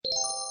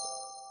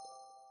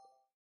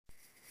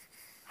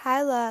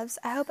Hi loves,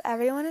 I hope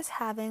everyone is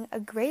having a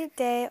great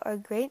day or a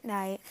great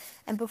night.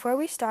 And before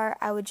we start,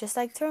 I would just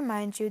like to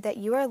remind you that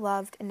you are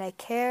loved and I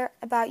care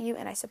about you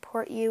and I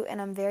support you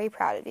and I'm very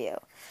proud of you.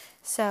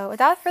 So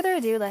without further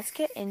ado, let's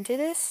get into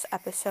this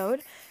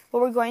episode. What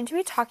we're going to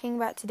be talking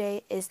about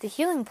today is the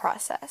healing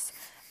process.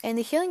 And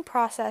the healing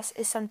process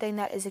is something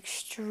that is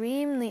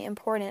extremely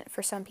important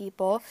for some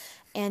people,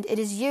 and it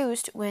is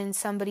used when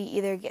somebody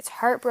either gets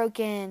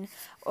heartbroken,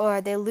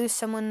 or they lose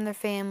someone in their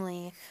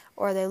family,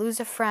 or they lose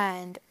a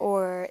friend,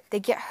 or they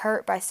get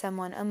hurt by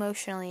someone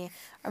emotionally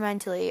or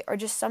mentally, or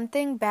just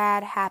something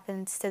bad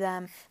happens to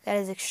them that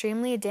is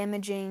extremely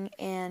damaging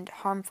and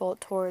harmful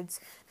towards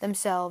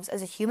themselves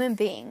as a human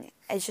being,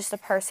 as just a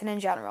person in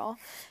general.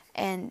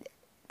 And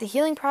the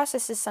healing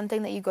process is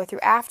something that you go through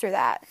after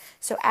that.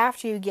 So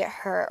after you get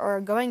hurt or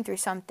are going through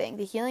something,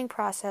 the healing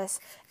process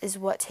is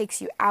what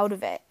takes you out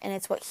of it, and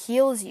it's what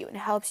heals you and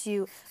helps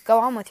you go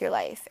on with your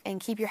life and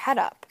keep your head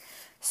up.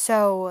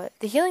 So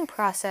the healing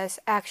process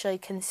actually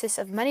consists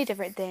of many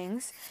different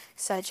things,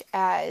 such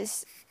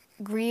as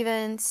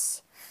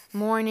grievance,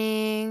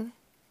 mourning.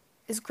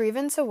 Is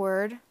grievance a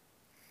word?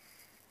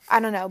 I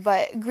don't know,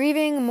 but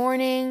grieving,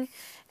 mourning,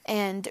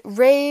 and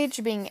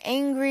rage, being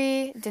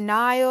angry,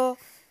 denial,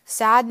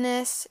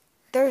 sadness.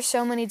 There are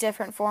so many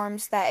different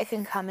forms that it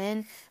can come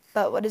in,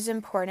 but what is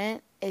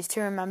important is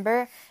to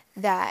remember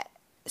that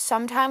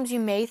sometimes you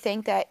may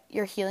think that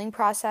your healing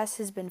process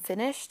has been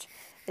finished,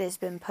 it has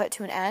been put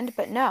to an end,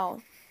 but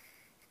no.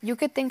 You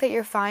could think that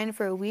you're fine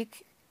for a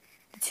week,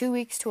 2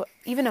 weeks, to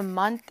even a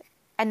month,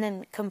 and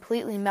then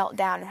completely melt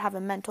down and have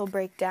a mental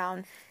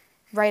breakdown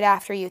right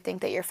after you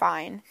think that you're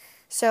fine.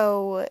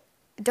 So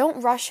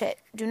don't rush it.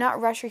 Do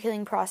not rush your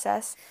healing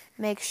process.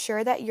 Make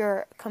sure that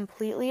you're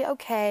completely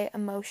okay,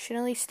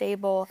 emotionally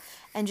stable,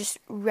 and just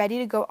ready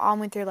to go on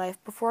with your life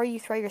before you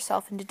throw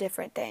yourself into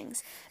different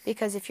things.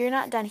 Because if you're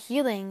not done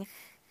healing,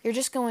 you're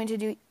just going to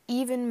do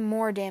even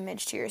more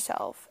damage to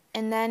yourself.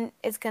 And then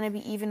it's going to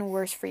be even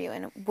worse for you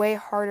and way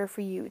harder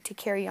for you to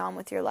carry on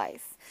with your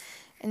life.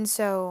 And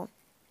so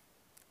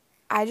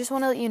I just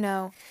want to let you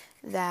know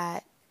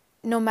that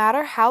no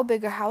matter how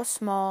big or how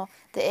small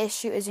the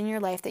issue is in your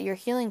life that you're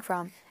healing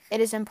from, it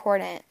is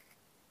important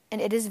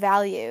and it is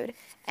valued,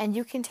 and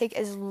you can take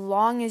as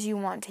long as you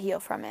want to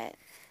heal from it.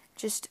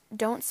 Just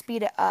don't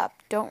speed it up.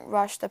 Don't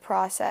rush the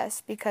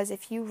process, because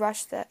if you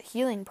rush the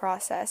healing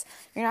process,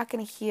 you're not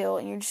going to heal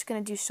and you're just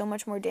going to do so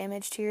much more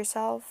damage to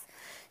yourself.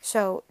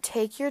 So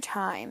take your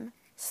time.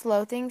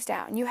 Slow things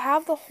down. You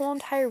have the whole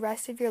entire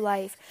rest of your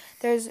life.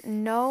 There's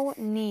no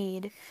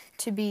need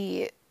to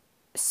be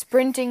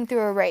sprinting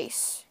through a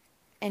race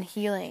and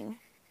healing.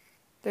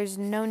 There's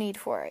no need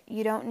for it.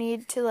 You don't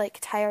need to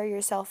tire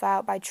yourself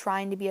out by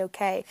trying to be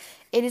okay.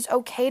 It is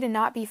okay to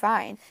not be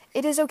fine.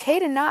 It is okay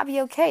to not be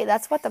okay.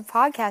 That's what the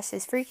podcast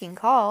is freaking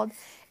called.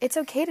 It's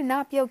okay to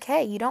not be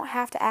okay. You don't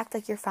have to act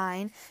like you're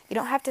fine. You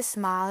don't have to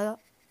smile.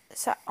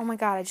 Oh my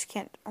God,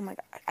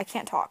 I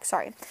can't talk.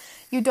 Sorry.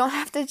 You don't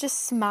have to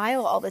just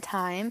smile all the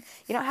time.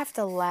 You don't have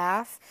to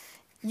laugh.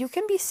 You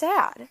can be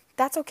sad.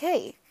 That's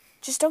okay.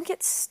 Just don't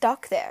get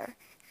stuck there.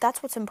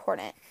 That's what's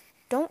important.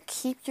 Don't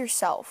keep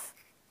yourself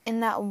in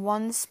that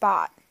one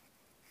spot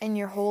in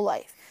your whole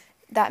life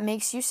that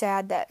makes you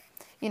sad, that,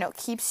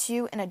 keeps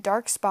you in a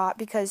dark spot,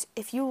 because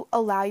if you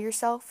allow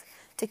yourself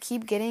to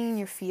keep getting in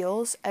your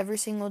feels every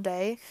single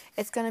day,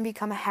 it's going to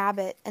become a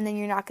habit, and then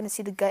you're not going to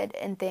see the good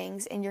in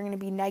things, and you're going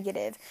to be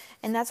negative.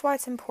 And that's why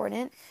it's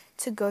important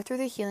to go through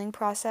the healing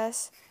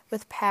process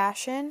with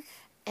passion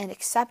and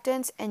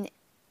acceptance. And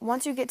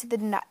once you get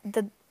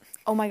to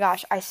oh my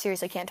gosh, I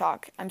seriously can't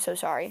talk. I'm so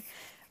sorry.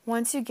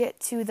 Once you get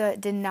to the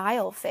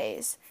denial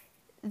phase,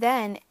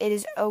 then it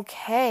is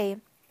okay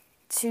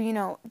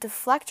to,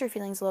 deflect your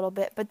feelings a little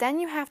bit, but then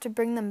you have to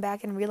bring them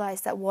back and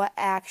realize that what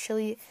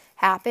actually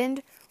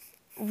happened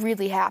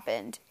really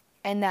happened,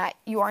 and that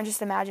you aren't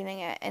just imagining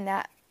it, and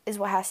that is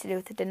what has to do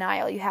with the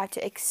denial. You have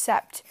to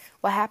accept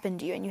what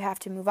happened to you, and you have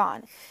to move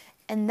on.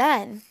 And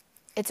then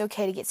it's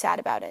okay to get sad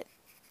about it.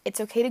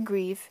 It's okay to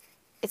grieve.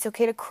 It's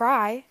okay to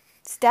cry.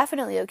 It's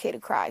definitely okay to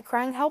cry.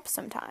 Crying helps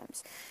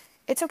sometimes.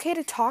 It's okay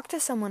to talk to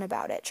someone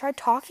about it. Try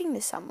talking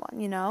to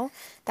someone,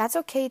 That's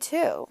okay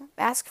too.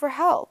 Ask for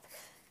help.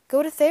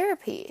 Go to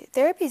therapy.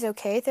 Therapy's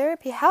okay.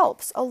 Therapy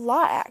helps a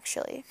lot,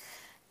 actually.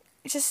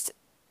 Just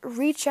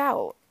reach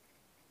out.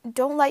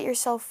 Don't let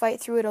yourself fight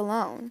through it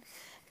alone.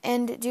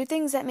 And do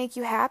things that make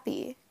you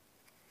happy.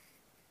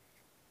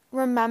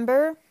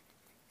 Remember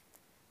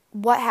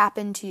what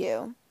happened to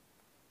you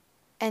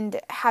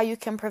and how you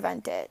can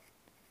prevent it.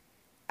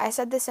 I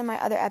said this in my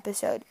other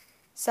episode.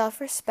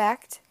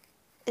 Self-respect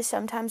is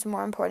sometimes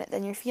more important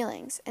than your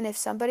feelings. And if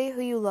somebody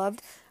who you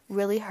loved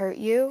really hurt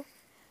you,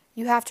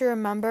 you have to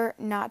remember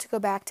not to go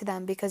back to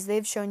them, because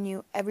they've shown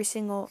you every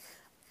single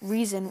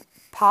reason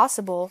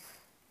possible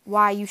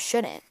why you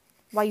shouldn't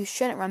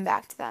run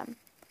back to them.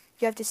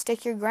 You have to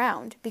stick your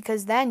ground,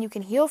 because then you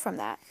can heal from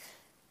that.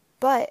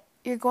 But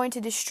you're going to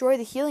destroy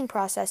the healing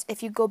process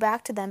if you go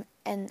back to them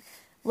and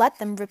let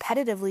them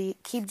repetitively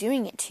keep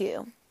doing it to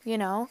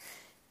you,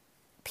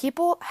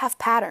 People have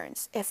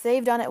patterns. If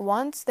they've done it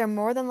once, they're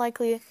more than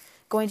likely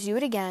going to do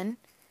it again.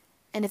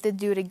 And if they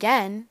do it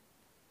again,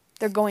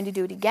 they're going to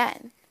do it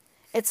again.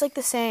 It's like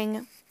the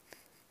saying,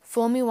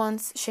 fool me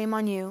once, shame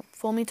on you.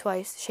 Fool me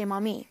twice, shame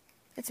on me.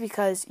 It's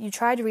because you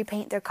try to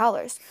repaint their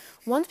colors.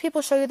 Once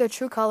people show you their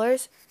true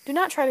colors, do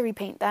not try to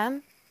repaint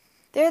them.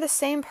 They're the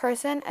same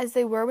person as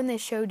they were when they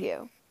showed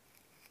you.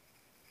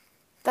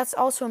 That's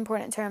also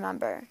important to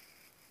remember.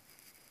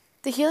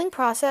 The healing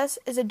process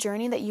is a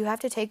journey that you have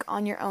to take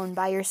on your own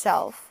by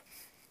yourself.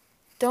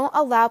 Don't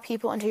allow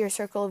people into your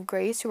circle of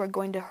grace who are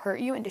going to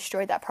hurt you and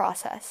destroy that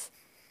process.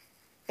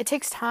 It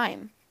takes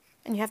time,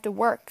 and you have to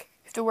work.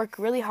 You have to work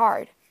really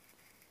hard.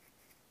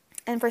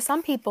 And for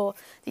some people,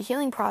 the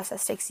healing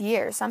process takes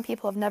years. Some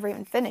people have never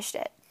even finished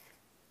it.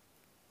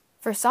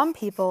 For some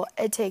people,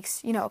 it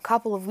takes, a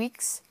couple of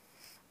weeks,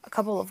 a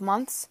couple of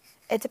months.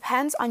 It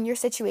depends on your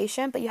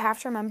situation, but you have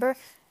to remember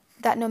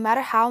that no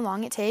matter how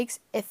long it takes,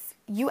 if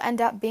you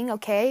end up being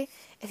okay,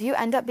 if you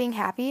end up being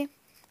happy,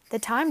 the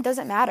time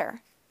doesn't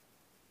matter.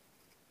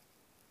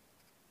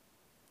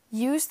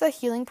 Use the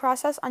healing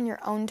process on your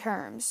own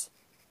terms.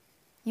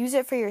 Use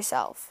it for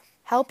yourself.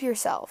 Help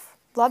yourself.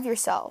 Love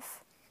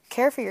yourself.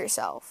 Care for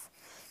yourself.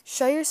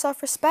 Show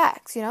yourself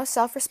respect,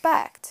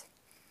 self-respect.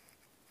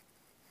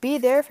 Be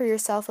there for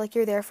yourself like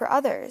you're there for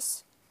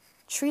others.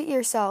 Treat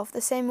yourself the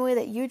same way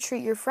that you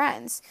treat your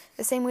friends,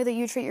 the same way that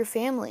you treat your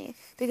family,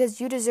 because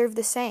you deserve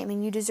the same,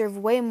 and you deserve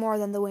way more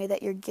than the way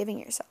that you're giving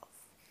yourself.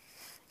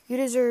 You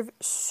deserve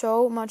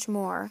so much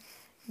more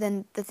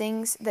than the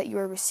things that you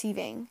are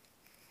receiving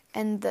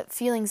and the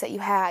feelings that you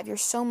have. You're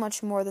so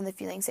much more than the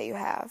feelings that you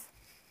have.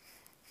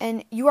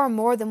 And you are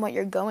more than what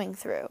you're going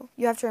through.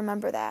 You have to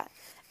remember that.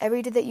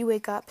 Every day that you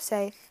wake up,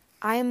 say,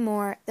 I am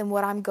more than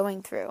what I'm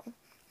going through.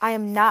 I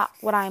am not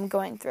what I am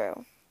going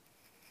through.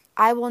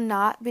 I will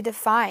not be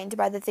defined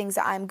by the things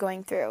that I'm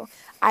going through.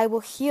 I will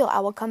heal. I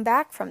will come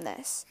back from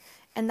this.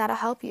 And that'll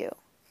help you.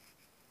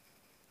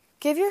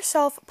 Give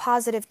yourself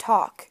positive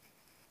talk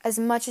as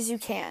much as you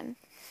can.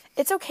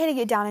 It's okay to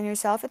get down on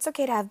yourself. It's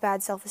okay to have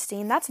bad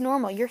self-esteem. That's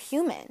normal. You're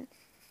human.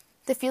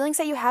 The feelings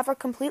that you have are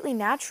completely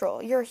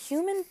natural. You're a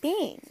human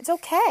being. It's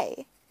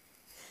okay.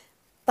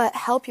 But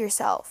help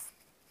yourself.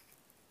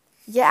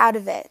 Get out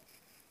of it.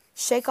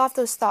 Shake off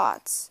those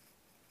thoughts.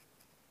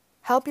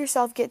 Help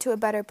yourself get to a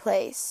better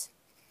place.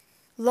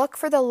 Look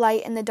for the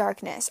light in the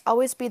darkness.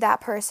 Always be that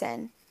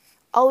person.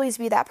 Always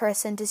be that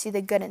person to see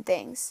the good in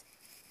things.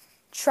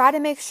 Try to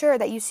make sure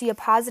that you see a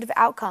positive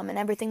outcome in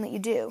everything that you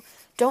do.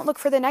 Don't look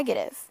for the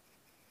negative.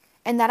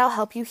 And that'll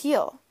help you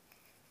heal.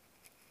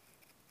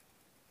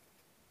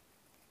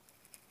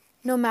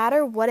 No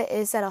matter what it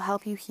is that'll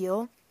help you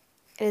heal,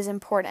 it is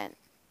important.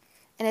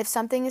 And if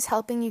something is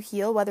helping you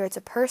heal, whether it's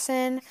a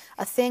person,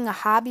 a thing, a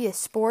hobby, a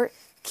sport,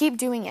 keep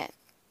doing it.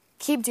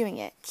 Keep doing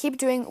it. Keep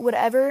doing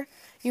whatever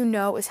you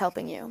know is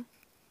helping you.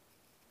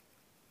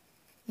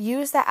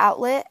 Use that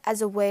outlet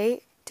as a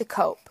way to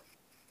cope.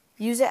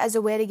 Use it as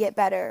a way to get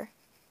better.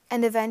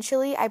 And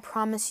eventually, I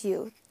promise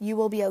you, you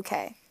will be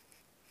okay.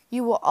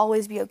 You will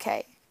always be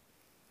okay.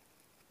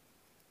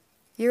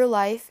 Your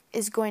life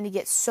is going to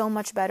get so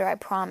much better, I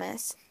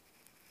promise.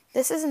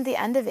 This isn't the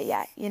end of it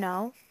yet,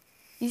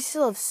 You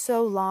still have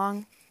so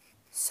long,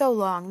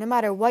 no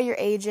matter what your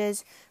age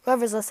is,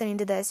 whoever's listening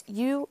to this,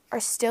 you are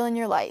still in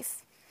your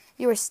life.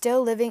 You are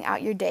still living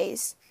out your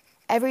days.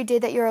 Every day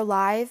that you're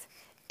alive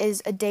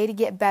is a day to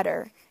get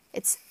better.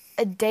 It's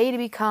a day to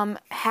become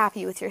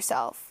happy with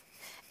yourself.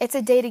 It's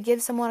a day to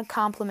give someone a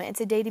compliment.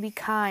 It's a day to be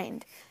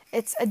kind.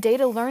 It's a day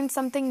to learn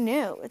something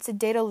new. It's a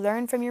day to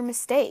learn from your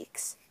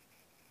mistakes.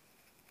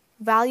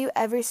 Value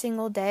every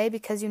single day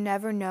because you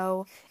never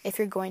know if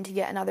you're going to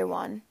get another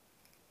one.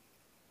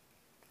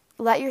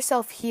 Let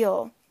yourself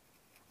heal.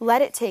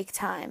 Let it take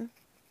time.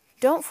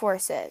 Don't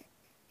force it.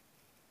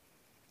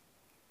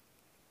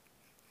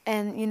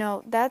 And,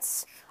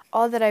 that's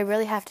all that I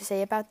really have to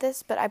say about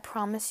this, but I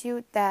promise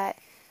you that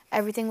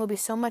everything will be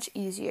so much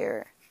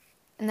easier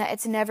and that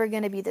it's never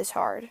going to be this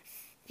hard.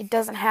 It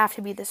doesn't have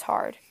to be this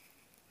hard.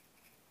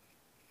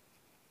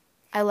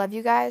 I love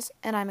you guys,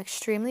 and I'm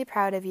extremely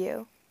proud of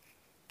you.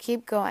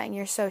 Keep going.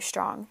 You're so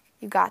strong.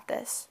 You got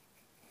this.